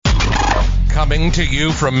Coming to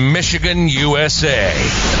you from Michigan, USA.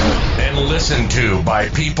 And listened to by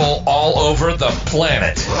people all over the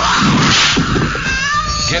planet.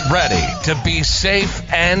 Get ready to be safe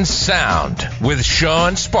and sound with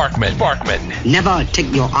Sean Sparkman. Never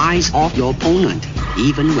take your eyes off your opponent,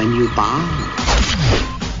 even when you bow.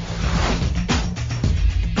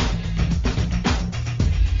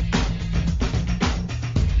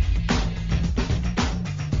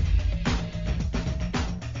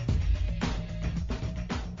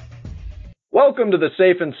 Welcome to the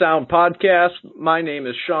Safe and Sound podcast. My name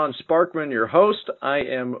is Sean Sparkman, your host. I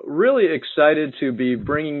am really excited to be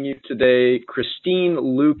bringing you today Christine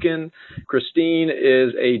Luken. Christine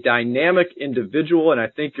is a dynamic individual, and I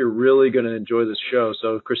think you're really going to enjoy this show.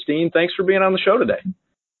 So, Christine, thanks for being on the show today.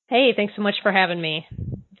 Hey, thanks so much for having me.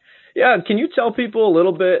 Yeah, can you tell people a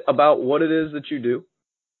little bit about what it is that you do?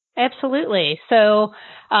 Absolutely. So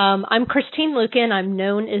I'm Christine Luken. I'm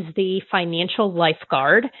known as the financial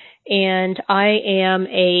lifeguard, and I am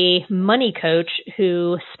a money coach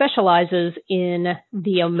who specializes in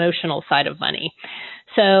the emotional side of money.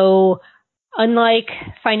 So unlike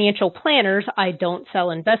financial planners, I don't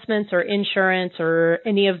sell investments or insurance or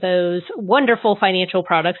any of those wonderful financial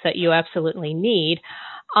products that you absolutely need.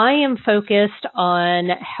 I am focused on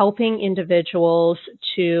helping individuals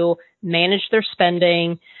to manage their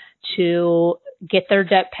spending, to get their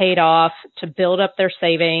debt paid off, to build up their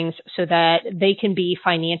savings so that they can be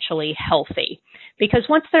financially healthy. Because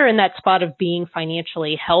once they're in that spot of being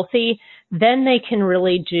financially healthy, then they can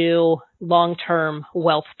really do long-term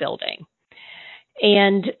wealth building.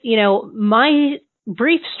 And, you know, my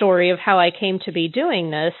brief story of how I came to be doing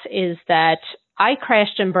this is that I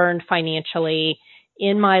crashed and burned financially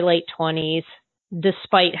in my late 20s,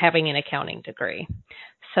 despite having an accounting degree.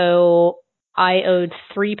 So I owed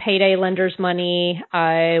 3 payday lenders money.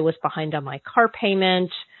 I was behind on my car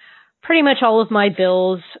payment. Pretty much all of my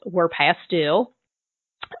bills were past due.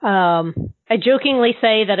 I jokingly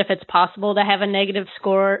say that if it's possible to have a negative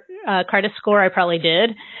credit score, I probably did.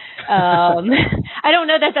 I don't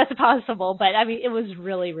know that that's possible, but I mean, it was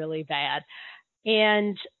really, really bad.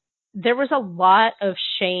 And there was a lot of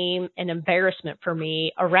shame and embarrassment for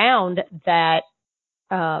me around that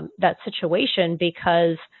situation,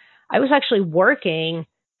 because I was actually working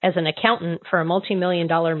as an accountant for a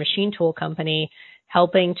multi-million-dollar machine tool company,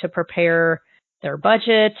 helping to prepare their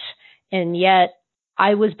budget, and yet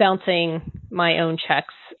I was bouncing my own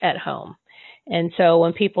checks at home. And so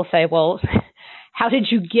when people say, well, how did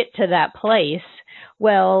you get to that place?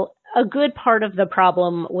 Well, a good part of the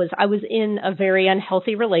problem was I was in a very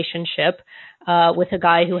unhealthy relationship with a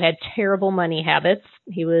guy who had terrible money habits.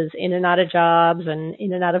 He was in and out of jobs and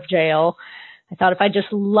in and out of jail. I thought if I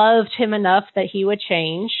just loved him enough that he would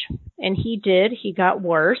change, and he did. He got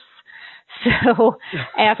worse. So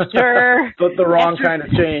after... But the wrong kind of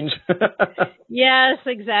change. Yes,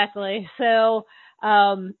 exactly. So,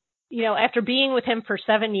 you know, after being with him for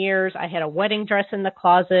 7 years, I had a wedding dress in the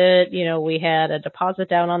closet. You know, we had a deposit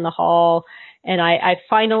down on the hall, and I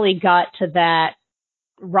finally got to that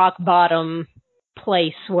rock bottom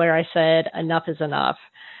place where I said, enough is enough.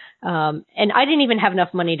 And I didn't even have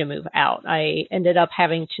enough money to move out. I ended up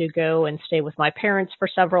having to go and stay with my parents for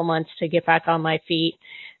several months to get back on my feet.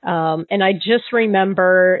 And I just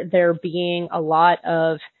remember there being a lot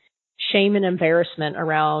of shame and embarrassment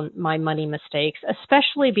around my money mistakes,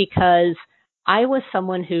 especially because I was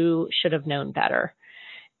someone who should have known better.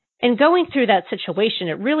 And going through that situation,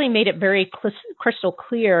 it really made it very crystal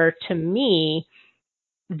clear to me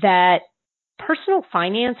that personal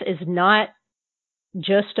finance is not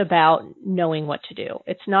just about knowing what to do.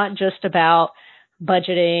 It's not just about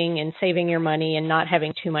budgeting and saving your money and not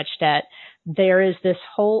having too much debt. There is this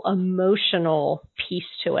whole emotional piece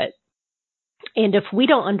to it. And if we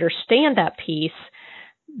don't understand that piece,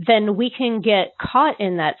 then we can get caught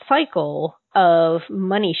in that cycle of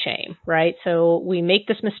money shame, right? So we make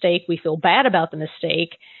this mistake, we feel bad about the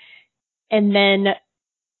mistake, and then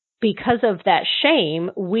because of that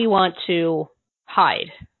shame, we want to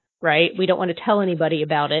hide, right? We don't want to tell anybody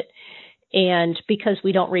about it. And because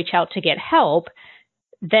we don't reach out to get help,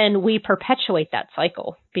 then we perpetuate that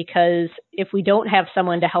cycle. Because if we don't have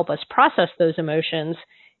someone to help us process those emotions,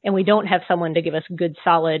 and we don't have someone to give us good,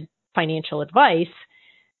 solid financial advice,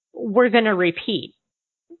 we're going to repeat.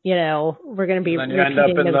 You know, we're going to be repeating. And then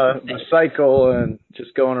you end up in the cycle and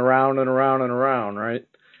just going around and around and around, right?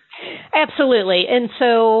 Absolutely. And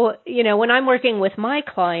so, you know, when I'm working with my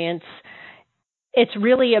clients, it's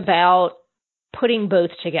really about putting both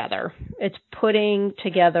together. It's putting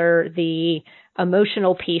together the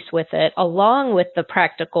emotional piece with it, along with the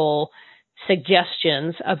practical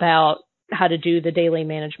suggestions about how to do the daily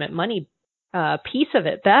management money piece of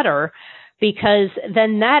it better, because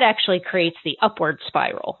then that actually creates the upward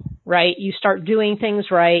spiral, right? You start doing things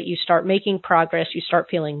right, you start making progress, you start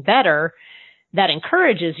feeling better, that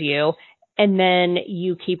encourages you, and then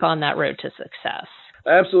you keep on that road to success.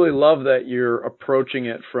 I absolutely love that you're approaching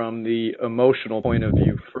it from the emotional point of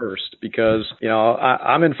view first, because,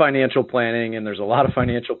 I'm in financial planning and there's a lot of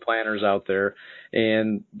financial planners out there.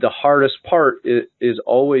 And the hardest part is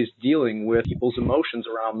always dealing with people's emotions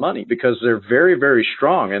around money, because they're very, very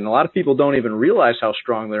strong. And a lot of people don't even realize how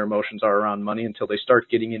strong their emotions are around money until they start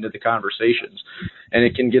getting into the conversations. And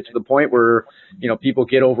it can get to the point where, people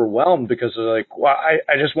get overwhelmed because they're like, well,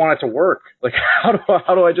 I just want it to work. Like,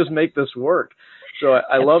 how do I just make this work? So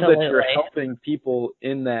I love that you're helping people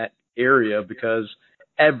in that area, because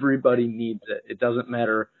everybody needs it. It doesn't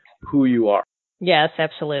matter who you are. Yes,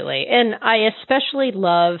 absolutely. And I especially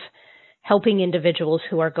love helping individuals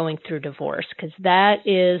who are going through divorce, because that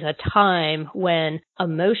is a time when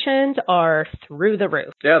emotions are through the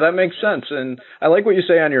roof. Yeah, that makes sense. And I like what you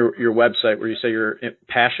say on your website, where you say you're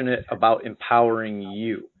passionate about empowering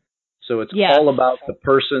you. So it's all about the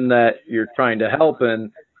person that you're trying to help.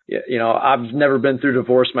 And I've never been through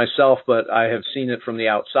divorce myself, but I have seen it from the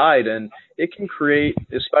outside, and it can create,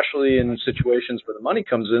 especially in situations where the money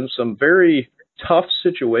comes in, some very tough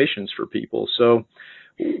situations for people. So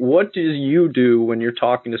what do you do when you're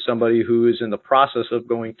talking to somebody who is in the process of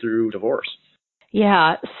going through divorce?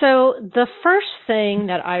 Yeah. So the first thing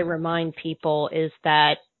that I remind people is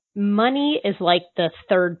that money is like the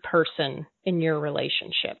third person in your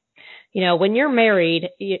relationship. When you're married,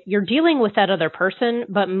 you're dealing with that other person,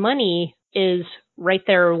 but money is right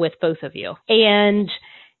there with both of you. And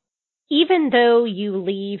even though you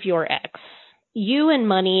leave your ex, you and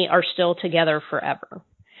money are still together forever.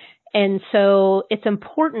 And so it's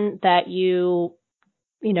important that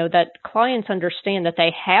that clients understand that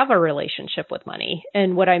they have a relationship with money.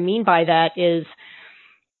 And what I mean by that is,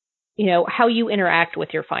 how you interact with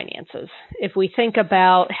your finances. If we think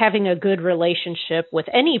about having a good relationship with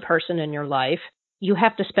any person in your life, you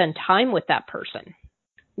have to spend time with that person.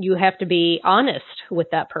 You have to be honest with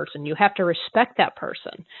that person. You have to respect that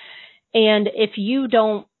person. And if you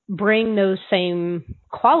don't bring those same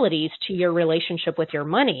qualities to your relationship with your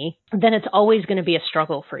money, then it's always going to be a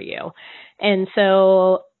struggle for you. And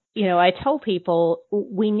so, I tell people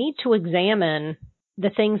we need to examine the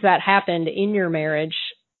things that happened in your marriage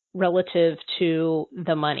relative to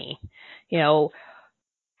the money.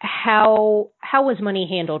 How was money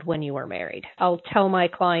handled when you were married? I'll tell my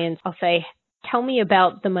clients, I'll say, tell me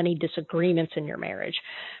about the money disagreements in your marriage.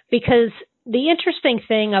 Because the interesting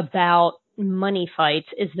thing about money fights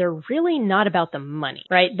is they're really not about the money,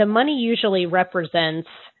 right? The money usually represents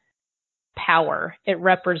power. It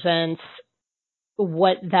represents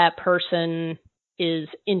what that person is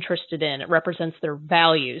interested in. It represents their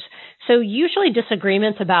values. So usually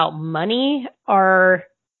disagreements about money are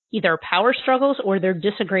either power struggles or they're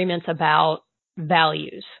disagreements about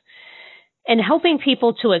values. And helping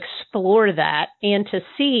people to explore that and to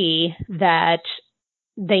see that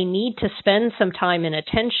they need to spend some time and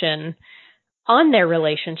attention on their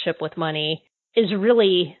relationship with money is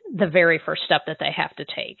really the very first step that they have to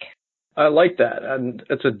take. I like that. And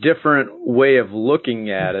it's a different way of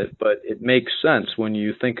looking at it, but it makes sense when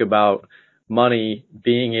you think about money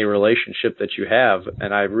being a relationship that you have.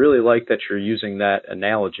 And I really like that you're using that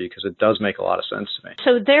analogy, because it does make a lot of sense to me.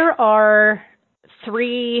 So there are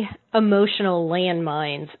 3 emotional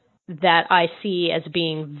landmines that I see as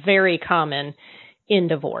being very common in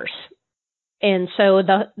divorce. And so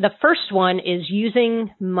the first one is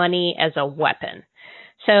using money as a weapon.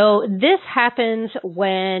 So this happens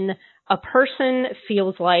when a person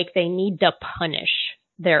feels like they need to punish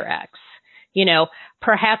their ex.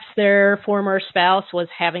 Perhaps their former spouse was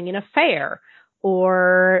having an affair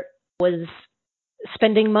or was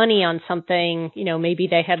spending money on something, maybe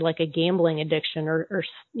they had like a gambling addiction or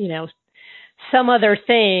some other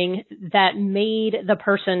thing that made the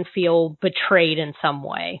person feel betrayed in some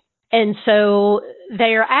way. And so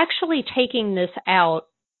they are actually taking this out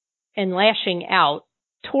and lashing out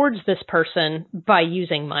towards this person by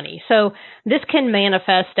using money. So this can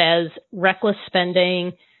manifest as reckless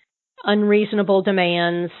spending, unreasonable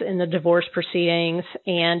demands in the divorce proceedings,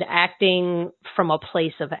 and acting from a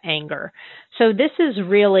place of anger. So this is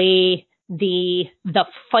really the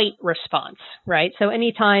fight response, right? So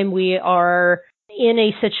anytime we are in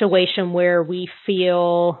a situation where we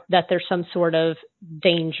feel that there's some sort of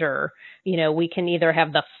danger, we can either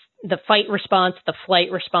have the fight response, the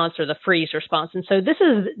flight response, or the freeze response. And so this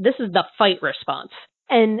is the fight response.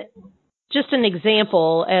 And just an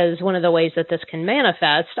example as one of the ways that this can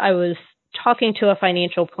manifest, I was talking to a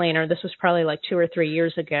financial planner. This was probably like 2 or 3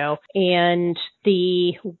 years ago. And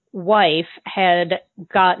the wife had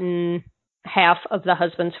gotten half of the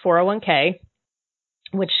husband's 401k,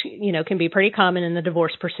 which, can be pretty common in the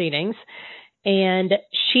divorce proceedings. And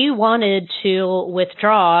she wanted to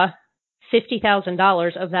withdraw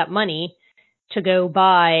 $50,000 of that money to go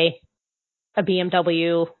buy a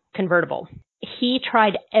BMW convertible. He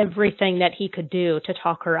tried everything that he could do to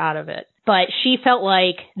talk her out of it. But she felt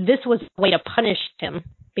like this was a way to punish him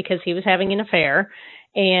because he was having an affair.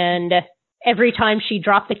 And every time she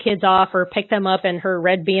dropped the kids off or picked them up in her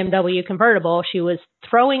red BMW convertible, she was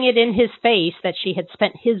throwing it in his face that she had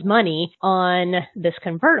spent his money on this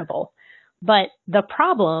convertible. But the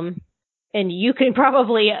problem, and you're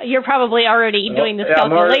probably already doing this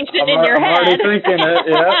calculation in your head. I'm already thinking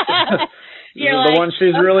it, yeah. The one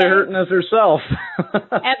she's really hurting is herself.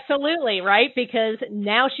 Absolutely, right? Because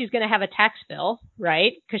now she's going to have a tax bill,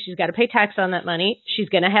 right? Because she's got to pay tax on that money. She's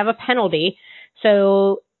going to have a penalty.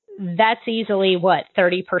 So that's easily,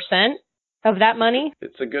 30% of that money?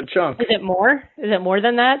 It's a good chunk. Is it more? Is it more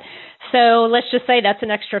than that? So let's just say that's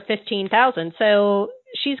an extra $15,000. So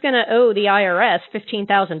she's going to owe the IRS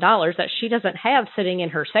 $15,000 that she doesn't have sitting in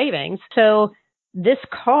her savings. So this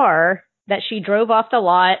car that she drove off the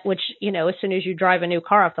lot, which, as soon as you drive a new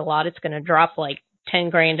car off the lot, it's going to drop like 10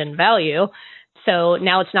 grand in value. So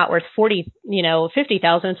now it's not worth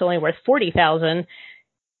 50,000, it's only worth 40,000.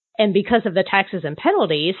 And because of the taxes and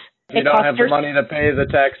penalties, if you don't have the money to pay the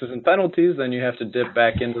taxes and penalties, then you have to dip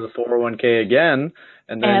back into the 401k again,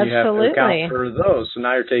 and then you have to account for those. So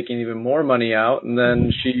now you're taking even more money out, and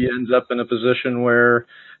then she ends up in a position where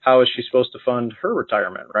how is she supposed to fund her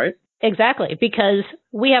retirement, right? Exactly, because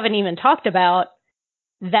we haven't even talked about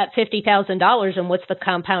that $50,000 and what's the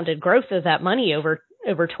compounded growth of that money over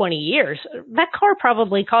 20 years. That car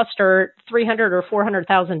probably cost her $300,000 or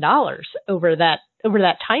 $400,000 over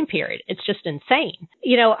that time period. It's just insane.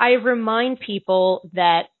 I remind people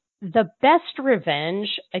that the best revenge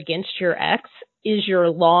against your ex is your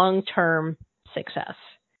long-term success.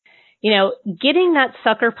 Getting that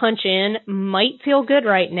sucker punch in might feel good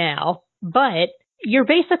right now, but you're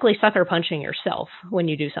basically sucker punching yourself when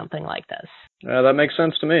you do something like this. That makes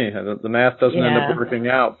sense to me. The math doesn't end up working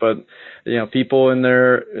out, but people in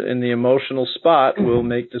the emotional spot will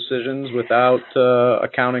make decisions without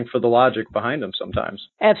accounting for the logic behind them sometimes.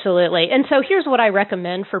 Absolutely. And so here's what I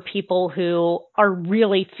recommend for people who are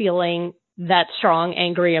really feeling that strong,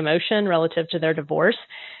 angry emotion relative to their divorce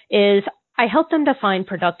is I help them to find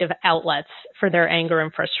productive outlets for their anger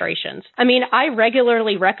and frustrations. I mean, I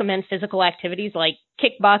regularly recommend physical activities like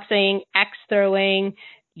kickboxing, axe throwing,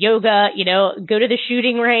 yoga, go to the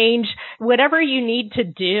shooting range, whatever you need to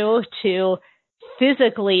do to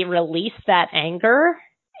physically release that anger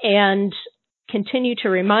and continue to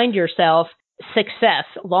remind yourself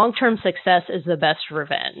long-term success is the best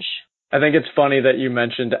revenge. I think it's funny that you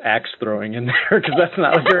mentioned axe throwing in there because that's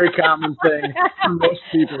not a very common thing for most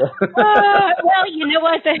people. Well, you know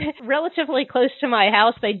what? Relatively close to my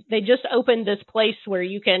house, they just opened this place where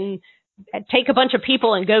you can take a bunch of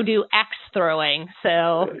people and go do axe throwing.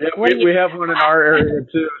 So we have one in our area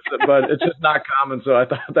too, but it's just not common. So I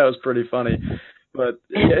thought that was pretty funny. But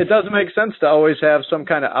it does make sense to always have some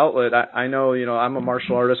kind of outlet. I know, I'm a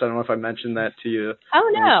martial artist. I don't know if I mentioned that to you.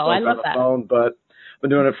 Oh no, I love that. Phone, but I've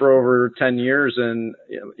been doing it for over 10 years, and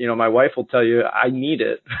my wife will tell you I need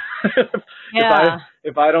it.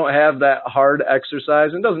 If I don't have that hard exercise,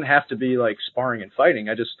 and it doesn't have to be like sparring and fighting.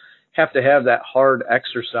 I just have to have that hard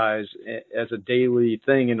exercise as a daily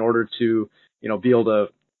thing in order to be able to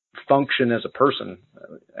function as a person.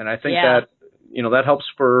 And I think that that helps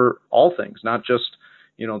for all things, not just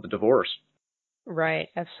the divorce. Right,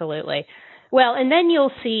 absolutely. Well, and then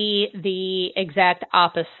you'll see the exact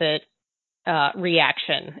opposite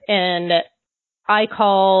reaction. And I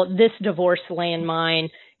call this divorce landmine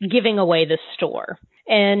giving away the store.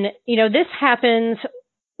 And, this happens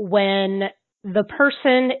when the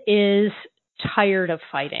person is tired of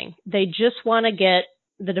fighting. They just want to get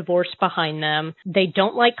the divorce behind them. They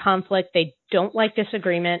don't like conflict. They don't like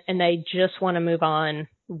disagreement, and they just want to move on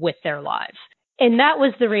with their lives. And that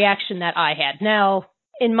was the reaction that I had. Now,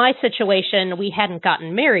 in my situation, we hadn't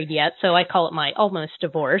gotten married yet, so I call it my almost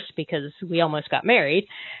divorce because we almost got married.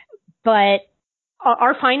 But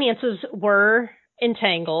our finances were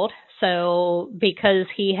entangled. So because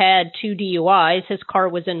he had 2 DUIs, his car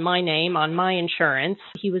was in my name on my insurance.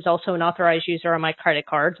 He was also an authorized user on my credit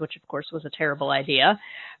cards, which of course was a terrible idea.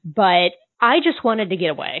 But I just wanted to get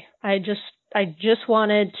away. I just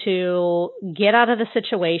wanted to get out of the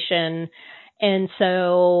situation. And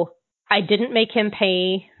so I didn't make him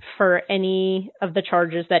pay for any of the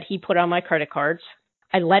charges that he put on my credit cards.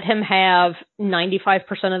 I let him have 95%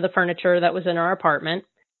 of the furniture that was in our apartment.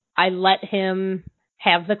 I let him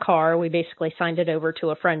have the car. We basically signed it over to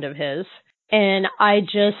a friend of his. And I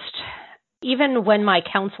just, even when my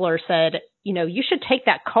counselor said, you should take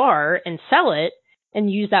that car and sell it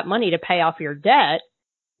and use that money to pay off your debt.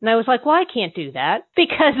 And I was like, well, I can't do that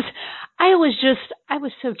because I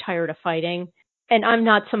was so tired of fighting. And I'm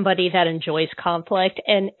not somebody that enjoys conflict.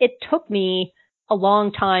 And it took me a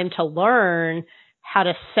long time to learn how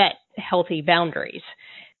to set healthy boundaries.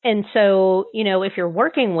 And so, if you're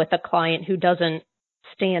working with a client who doesn't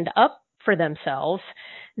stand up for themselves,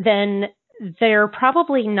 then they're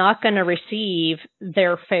probably not going to receive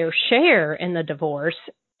their fair share in the divorce.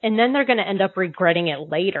 And then they're going to end up regretting it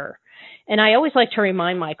later. And I always like to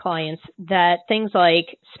remind my clients that things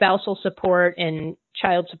like spousal support and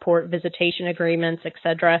child support, visitation agreements,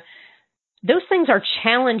 etc., those things are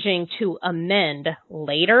challenging to amend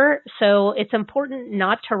later. So it's important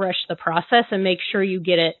not to rush the process and make sure you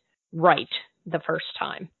get it right the first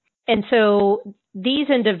time. And so these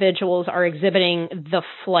individuals are exhibiting the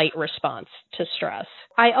flight response to stress.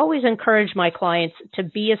 I always encourage my clients to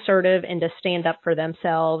be assertive and to stand up for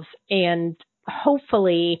themselves. And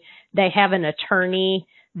hopefully they have an attorney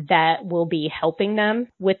that will be helping them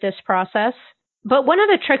with this process. But one of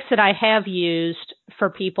the tricks that I have used for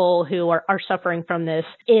people who are suffering from this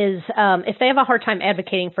is if they have a hard time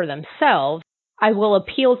advocating for themselves, I will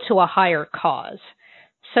appeal to a higher cause.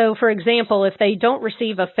 So, for example, if they don't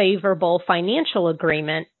receive a favorable financial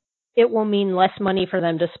agreement, it will mean less money for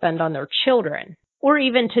them to spend on their children or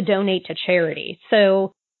even to donate to charity.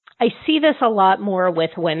 So I see this a lot more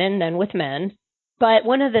with women than with men. But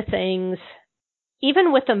one of the things,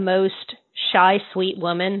 even with the most shy, sweet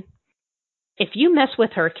woman, if you mess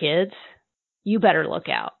with her kids, you better look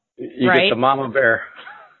out. You right? get the mama bear.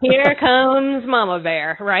 Here comes mama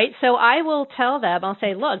bear, right? So I will tell them, I'll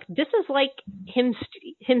say, look, this is like him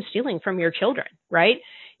stealing from your children, right?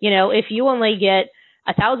 If you only get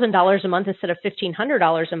 $1,000 a month instead of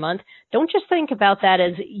 $1,500 a month, don't just think about that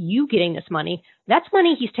as you getting this money. That's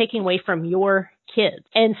money he's taking away from your kids.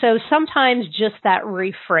 And so sometimes just that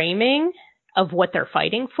reframing of what they're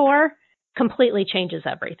fighting for completely changes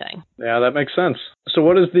everything. Yeah, that makes sense. So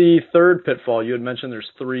what is the third pitfall? You had mentioned there's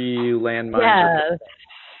 3 landmines.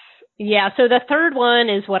 Yeah, so the third one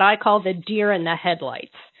is what I call the deer in the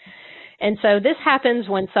headlights. And so this happens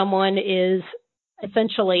when someone is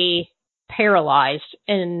essentially paralyzed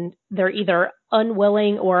and they're either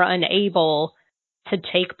unwilling or unable to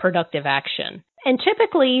take productive action. And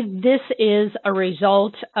typically this is a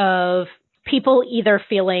result of people either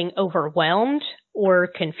feeling overwhelmed or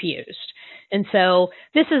confused. And so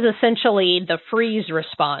this is essentially the freeze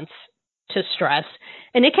response to stress.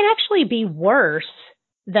 And it can actually be worse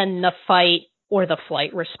than the fight or the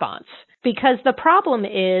flight response. Because the problem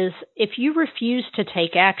is, if you refuse to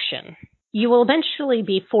take action, you will eventually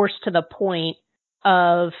be forced to the point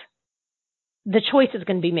of the choice is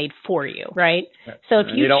going to be made for you, right? So if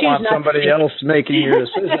you don't want somebody else making your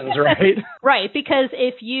decisions, right? Right, because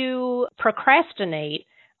if you procrastinate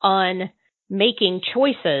on making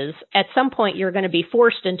choices, at some point you're going to be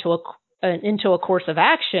forced into a course of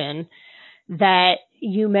action that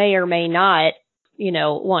you may or may not,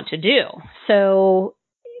 want to do. So,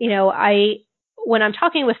 when I'm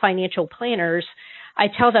talking with financial planners, I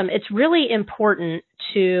tell them it's really important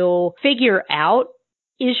to figure out,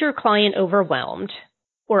 is your client overwhelmed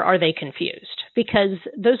or are they confused? Because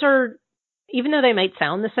those are, even though they might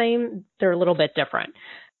sound the same, they're a little bit different.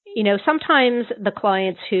 Sometimes the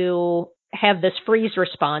clients who have this freeze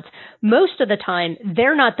response, most of the time,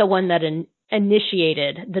 they're not the one that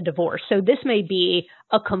initiated the divorce. So this may be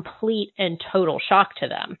a complete and total shock to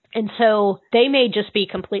them. And so they may just be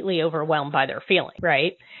completely overwhelmed by their feeling,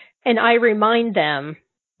 right? And I remind them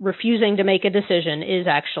refusing to make a decision is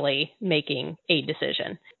actually making a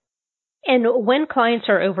decision. And when clients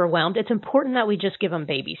are overwhelmed, it's important that we just give them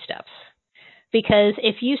baby steps. Because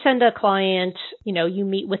if you send a client, you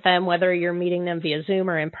meet with them, whether you're meeting them via Zoom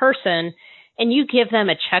or in person, and you give them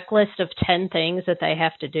a checklist of 10 things that they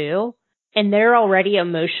have to do, and they're already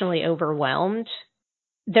emotionally overwhelmed,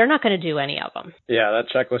 they're not going to do any of them. Yeah, that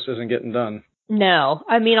checklist isn't getting done. No.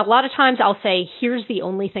 I mean, a lot of times I'll say, here's the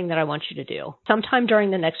only thing that I want you to do. Sometime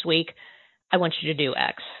during the next week, I want you to do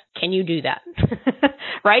X. Can you do that?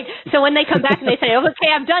 Right? So when they come back and they say, oh,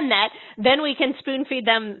 okay, I've done that, then we can spoon feed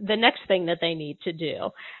them the next thing that they need to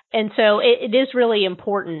do. And so it is really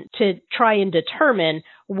important to try and determine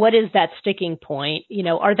what is that sticking point.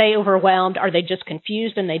 Are they overwhelmed? Are they just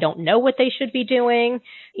confused and they don't know what they should be doing?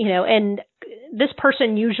 And this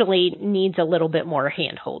person usually needs a little bit more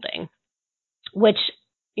hand-holding, which,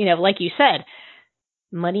 like you said,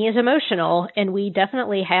 money is emotional, and we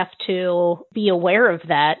definitely have to be aware of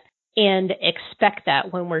that and expect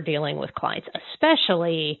that when we're dealing with clients,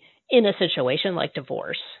 especially in a situation like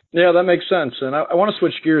divorce. Yeah, that makes sense. And I want to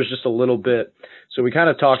switch gears just a little bit. So we kind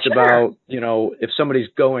of talked about, if somebody's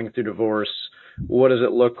going through divorce, what does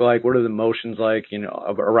it look like? What are the emotions like,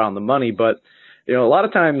 around the money? But, a lot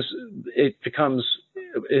of times it becomes,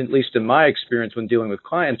 at least in my experience when dealing with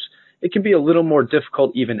clients, it can be a little more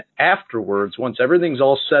difficult even afterwards, once everything's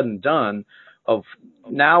all said and done, of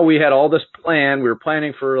now we had all this plan. We were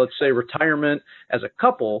planning for, let's say, retirement as a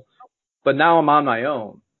couple, but now I'm on my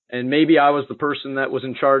own. And maybe I was the person that was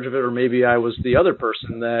in charge of it, or maybe I was the other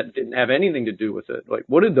person that didn't have anything to do with it. Like,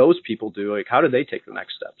 what did those people do? Like, how did they take the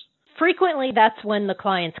next steps? Frequently, that's when the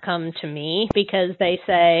clients come to me because they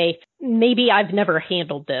say, maybe I've never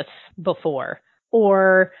handled this before.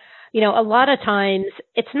 Or, a lot of times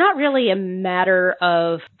it's not really a matter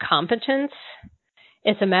of competence.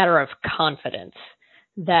 It's a matter of confidence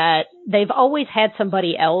that they've always had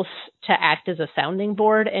somebody else to act as a sounding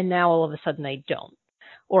board, and now all of a sudden they don't.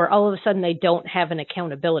 Or all of a sudden they don't have an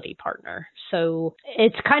accountability partner. So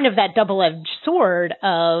it's kind of that double-edged sword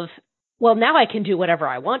of, well, now I can do whatever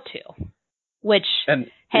I want to, which has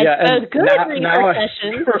a good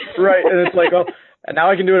repercussion. Right. And it's like, now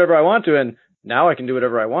I can do whatever I want to. And now I can do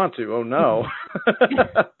whatever I want to. Oh, no.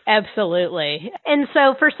 Absolutely. And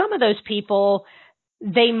so for some of those people,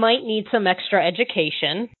 they might need some extra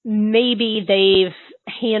education. Maybe they've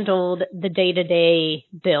handled the day-to-day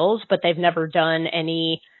bills, but they've never done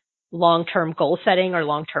any long-term goal setting or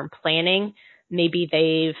long-term planning. Maybe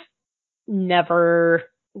they've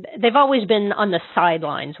always been on the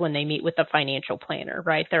sidelines when they meet with a financial planner,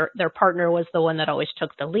 right? Their partner was the one that always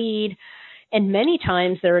took the lead. And many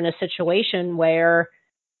times they're in a situation where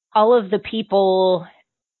all of the people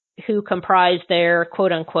who comprise their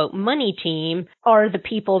quote unquote money team are the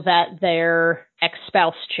people that their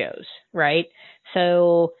ex-spouse chose, right?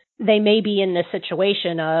 So they may be in this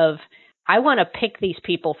situation of, I want to pick these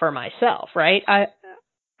people for myself, right?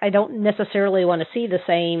 I don't necessarily want to see the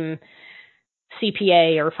same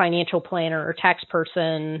CPA or financial planner or tax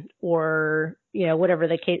person or, whatever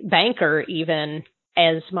the case, banker even,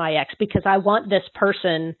 as my ex, because I want this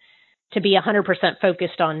person to be 100%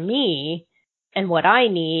 focused on me and what I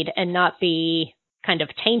need and not be kind of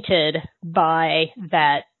tainted by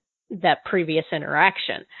that previous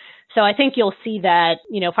interaction. So I think you'll see that,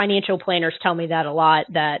 financial planners tell me that a lot,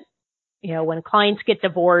 that, when clients get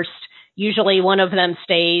divorced, usually one of them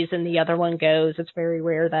stays and the other one goes. It's very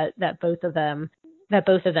rare that both of them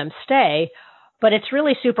stay, but it's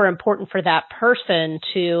really super important for that person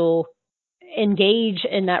to engage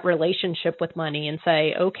in that relationship with money and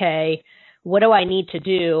say, okay, what do I need to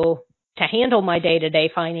do to handle my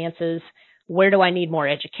day-to-day finances? Where do I need more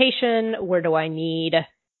education? Where do I need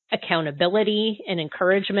accountability and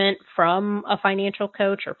encouragement from a financial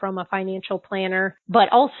coach or from a financial planner?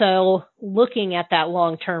 But also looking at that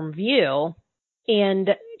long-term view and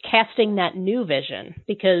casting that new vision,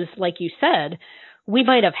 because like you said, we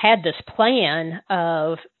might have had this plan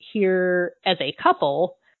of, here as a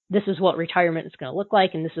couple, this is what retirement is going to look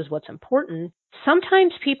like and this is what's important.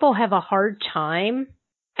 Sometimes people have a hard time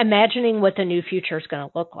imagining what the new future is going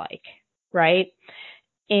to look like, right?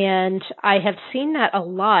 And I have seen that a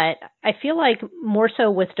lot. I feel like more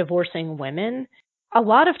so with divorcing women, a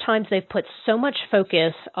lot of times they've put so much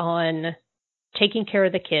focus on taking care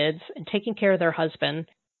of the kids and taking care of their husband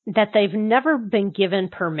that they've never been given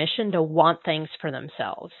permission to want things for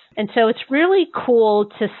themselves. And so it's really cool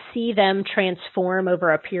to see them transform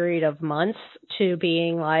over a period of months to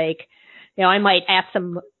being like, I might ask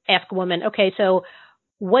a woman, okay, so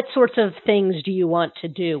what sorts of things do you want to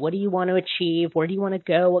do? What do you want to achieve? Where do you want to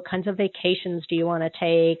go? What kinds of vacations do you want to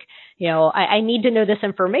take? I need to know this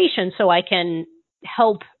information so I can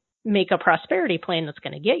help make a prosperity plan that's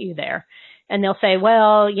going to get you there. And they'll say,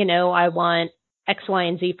 well, I want X, Y,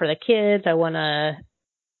 and Z for the kids. I want to,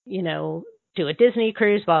 do a Disney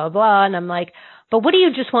cruise, blah, blah, blah. And I'm like, but what do you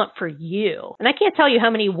just want for you? And I can't tell you how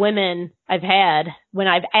many women I've had when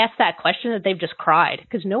I've asked that question that they've just cried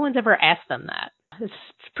because no one's ever asked them that. It's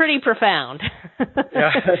pretty profound.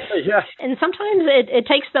 Yeah. And sometimes it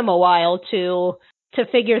takes them a while to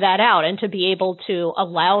figure that out and to be able to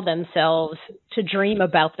allow themselves to dream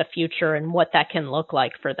about the future and what that can look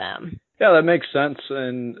like for them. Yeah, that makes sense.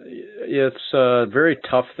 And it's a very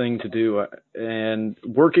tough thing to do. And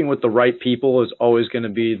working with the right people is always going to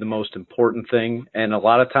be the most important thing. And a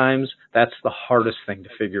lot of times that's the hardest thing to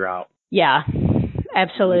figure out. Yeah,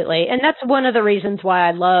 absolutely. And that's one of the reasons why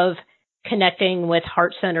I love connecting with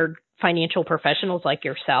heart-centered financial professionals like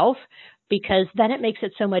yourself, because then it makes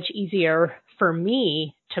it so much easier for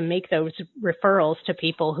me to make those referrals to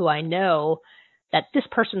people who I know that this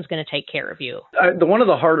person's going to take care of you. One of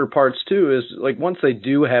the harder parts too is like once they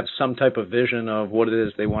do have some type of vision of what it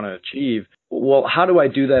is they want to achieve, well, how do I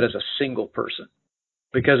do that as a single person?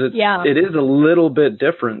 Because it is a little bit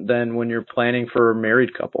different than when you're planning for a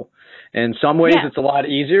married couple. In some ways it's a lot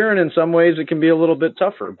easier, and in some ways it can be a little bit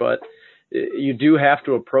tougher, but you do have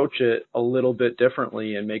to approach it a little bit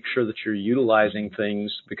differently and make sure that you're utilizing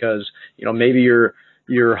things because, you know, maybe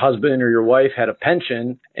your husband or your wife had a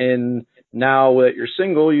pension, and now that you're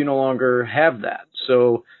single, you no longer have that.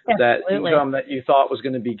 So that income that you thought was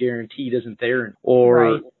going to be guaranteed isn't there,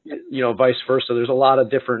 or, you know, vice versa. There's a lot of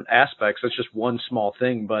different aspects. That's just one small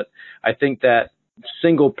thing. But I think that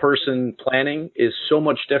single person planning is so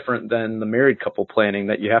much different than the married couple planning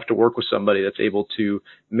that you have to work with somebody that's able to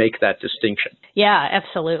make that distinction. Yeah,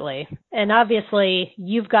 absolutely. And obviously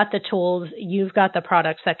you've got the tools, you've got the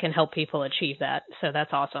products that can help people achieve that. So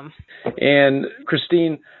that's awesome. And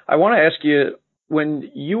Christine, I want to ask you,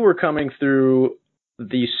 when you were coming through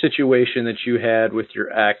the situation that you had with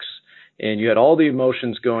your ex and you had all the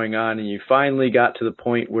emotions going on and you finally got to the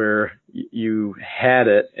point where you had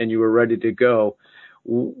it and you were ready to go,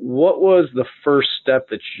 what was the first step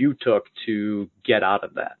that you took to get out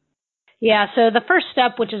of that? Yeah, so the first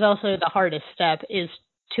step, which is also the hardest step, is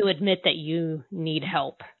to admit that you need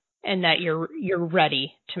help and that you're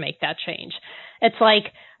ready to make that change. It's like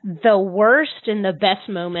the worst and the best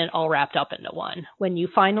moment all wrapped up into one. When you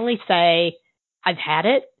finally say, I've had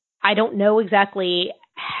it, I don't know exactly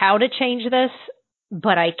how to change this,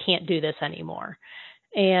 but I can't do this anymore.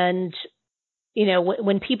 And you know,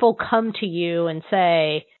 when people come to you and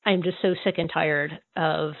say, I'm just so sick and tired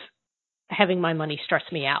of having my money stress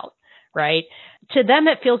me out, right? To them,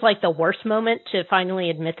 it feels like the worst moment to finally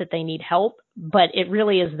admit that they need help, but it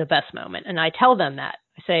really is the best moment. And I tell them that.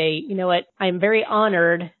 I say, you know what, I'm very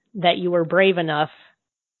honored that you were brave enough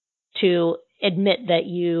to admit that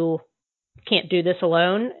you can't do this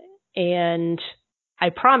alone. And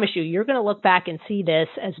I promise you're going to look back and see this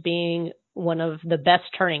as being one of the best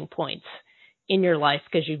turning points in your life,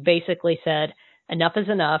 because you've basically said enough is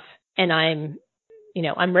enough, and I'm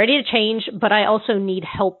ready to change, but I also need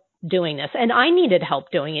help doing this. And I needed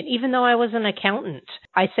help doing it, even though I was an accountant.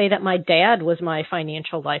 I say that my dad was my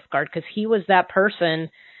financial lifeguard because he was that person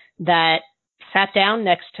that sat down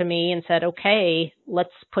next to me and said, okay, let's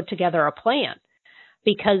put together a plan.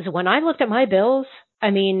 Because when I looked at my bills,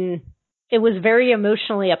 I mean, it was very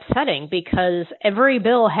emotionally upsetting because every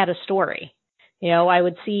bill had a story. You know, I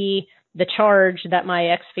would see the charge that my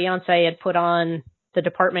ex-fiance had put on the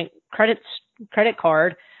department credit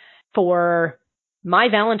card for my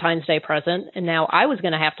Valentine's Day present, and now I was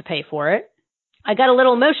going to have to pay for it. I got a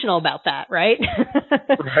little emotional about that, right?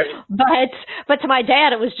 Right. But to my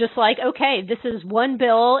dad, it was just like, okay, this is one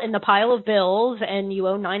bill in the pile of bills, and you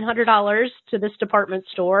owe $900 to this department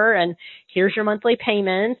store, and here's your monthly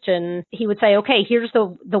payment. And he would say, okay, here's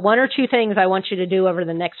the one or two things I want you to do over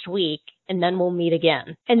the next week, and then we'll meet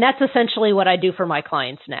again. And that's essentially what I do for my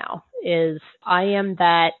clients now. Is I am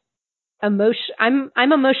that I'm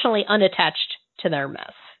emotionally unattached to their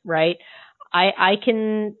mess, right? I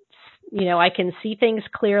can see things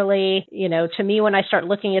clearly. You know, to me, when I start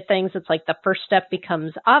looking at things, it's like the first step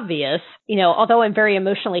becomes obvious. You know, although I'm very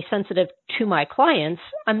emotionally sensitive to my clients,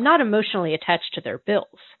 I'm not emotionally attached to their bills.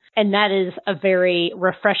 And that is a very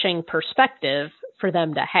refreshing perspective for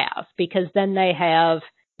them to have, because then they have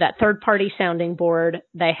that third-party sounding board.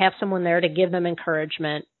 They have someone there to give them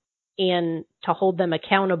encouragement and to hold them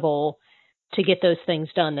accountable to get those things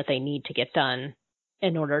done that they need to get done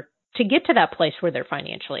in order to get to that place where they're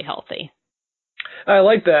financially healthy. I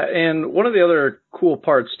like that. And one of the other cool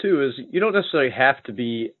parts, too, is you don't necessarily have to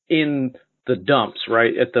be in the dumps,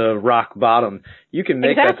 right, at the rock bottom. You can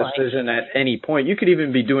make that decision at any point. You could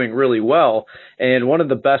even be doing really well. And one of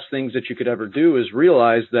the best things that you could ever do is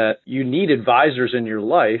realize that you need advisors in your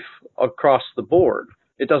life across the board.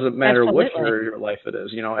 It doesn't matter which area of your life it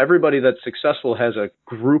is. You know, everybody that's successful has a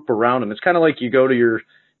group around them. It's kind of like you go to your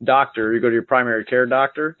doctor, you go to your primary care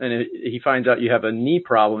doctor, and he finds out you have a knee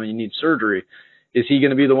problem and you need surgery. Is he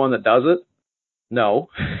going to be the one that does it? No,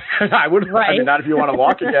 I wouldn't. Right. I mean, not if you want to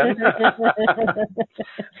walk again.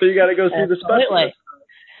 So you got to go see the specialist.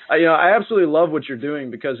 I absolutely love what you're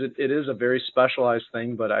doing because it is a very specialized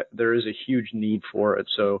thing, but there is a huge need for it.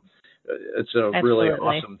 So it's a really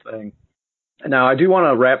awesome thing. Now, I do want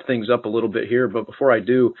to wrap things up a little bit here, but before I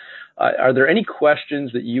do, are there any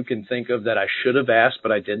questions that you can think of that I should have asked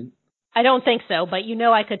but I didn't? I don't think so, but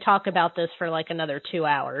I could talk about this for like another 2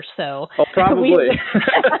 hours. So probably.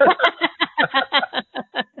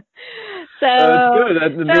 So that's good.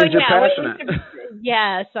 That means you're passionate.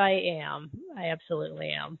 Yes, I am. I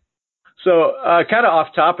absolutely am. So, kind of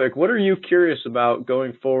off topic, what are you curious about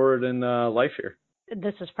going forward in life here?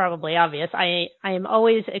 This is probably obvious. I am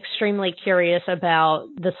always extremely curious about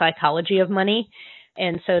the psychology of money.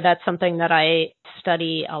 And so that's something that I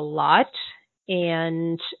study a lot.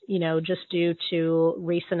 And, just due to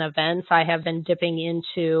recent events, I have been dipping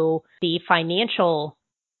into the financial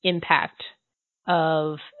impact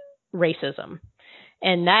of racism.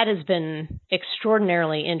 And that has been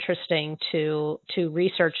extraordinarily interesting to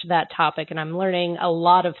research that topic. And I'm learning a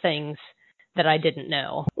lot of things that I didn't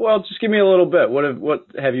know. Well, just give me a little bit. What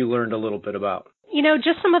have you learned a little bit about?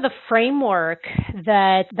 Just some of the framework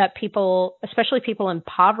that people, especially people in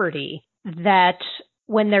poverty, that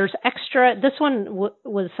when there's extra, this one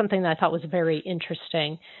was something that I thought was very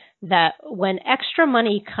interesting, that when extra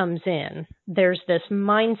money comes in, there's this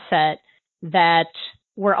mindset that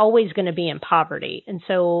we're always going to be in poverty. And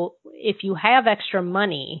so if you have extra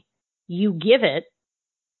money, you give it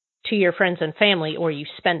to your friends and family or you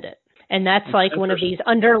spend it. And that's like one of these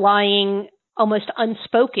underlying, almost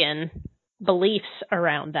unspoken beliefs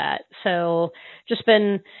around that. So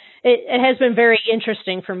it has been very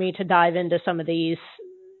interesting for me to dive into some of these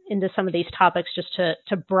topics just to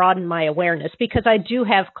broaden my awareness, because I do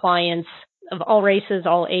have clients of all races,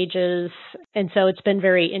 all ages. And so it's been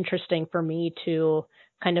very interesting for me to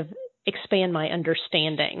kind of expand my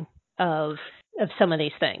understanding of some of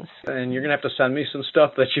these things. And you're going to have to send me some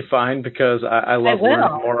stuff that you find, because I love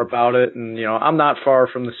learning more about it. And, I'm not far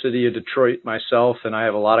from the city of Detroit myself, and I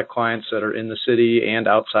have a lot of clients that are in the city and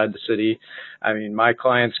outside the city. I mean, my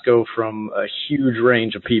clients go from a huge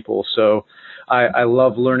range of people. So I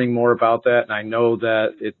love learning more about that. And I know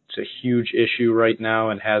that it's a huge issue right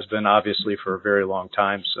now and has been obviously for a very long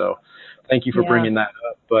time. So thank you for bringing that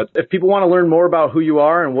up. But if people want to learn more about who you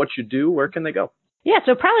are and what you do, where can they go? Yeah,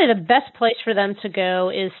 so probably the best place for them to go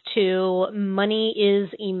is to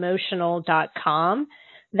moneyisemotional.com.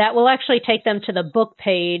 That will actually take them to the book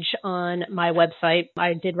page on my website.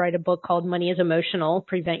 I did write a book called Money is Emotional,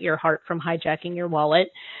 Prevent Your Heart from Hijacking Your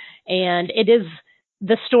Wallet. And it is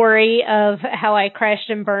the story of how I crashed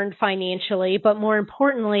and burned financially. But more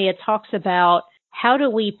importantly, it talks about how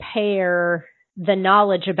do we pair the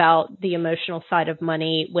knowledge about the emotional side of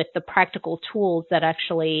money with the practical tools that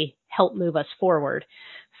actually help move us forward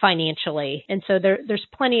financially. And so there's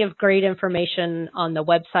plenty of great information on the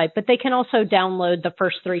website, but they can also download the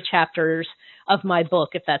first 3 chapters of my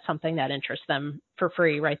book if that's something that interests them for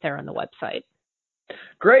free right there on the website.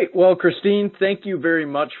 Great. Well, Christine, thank you very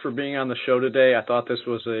much for being on the show today. I thought this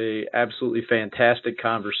was a absolutely fantastic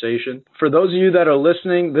conversation. For those of you that are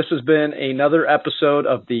listening, this has been another episode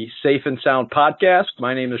of the Safe and Sound podcast.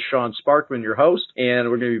 My name is Sean Sparkman, your host, and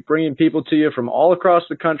we're going to be bringing people to you from all across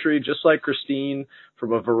the country, just like Christine,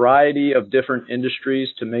 from a variety of different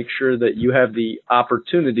industries to make sure that you have the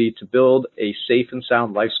opportunity to build a safe and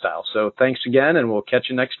sound lifestyle. So thanks again, and we'll catch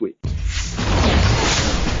you next week.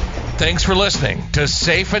 Thanks for listening to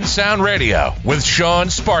Safe and Sound Radio with Sean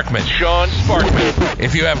Sparkman.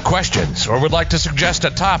 If you have questions or would like to suggest a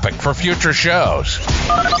topic for future shows,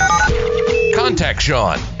 contact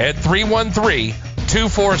Sean at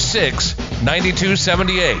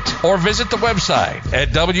 313-246-9278 or visit the website at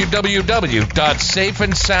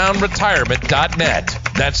www.safeandsoundretirement.net.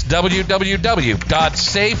 That's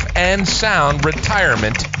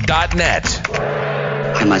www.safeandsoundretirement.net.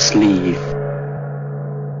 I must leave.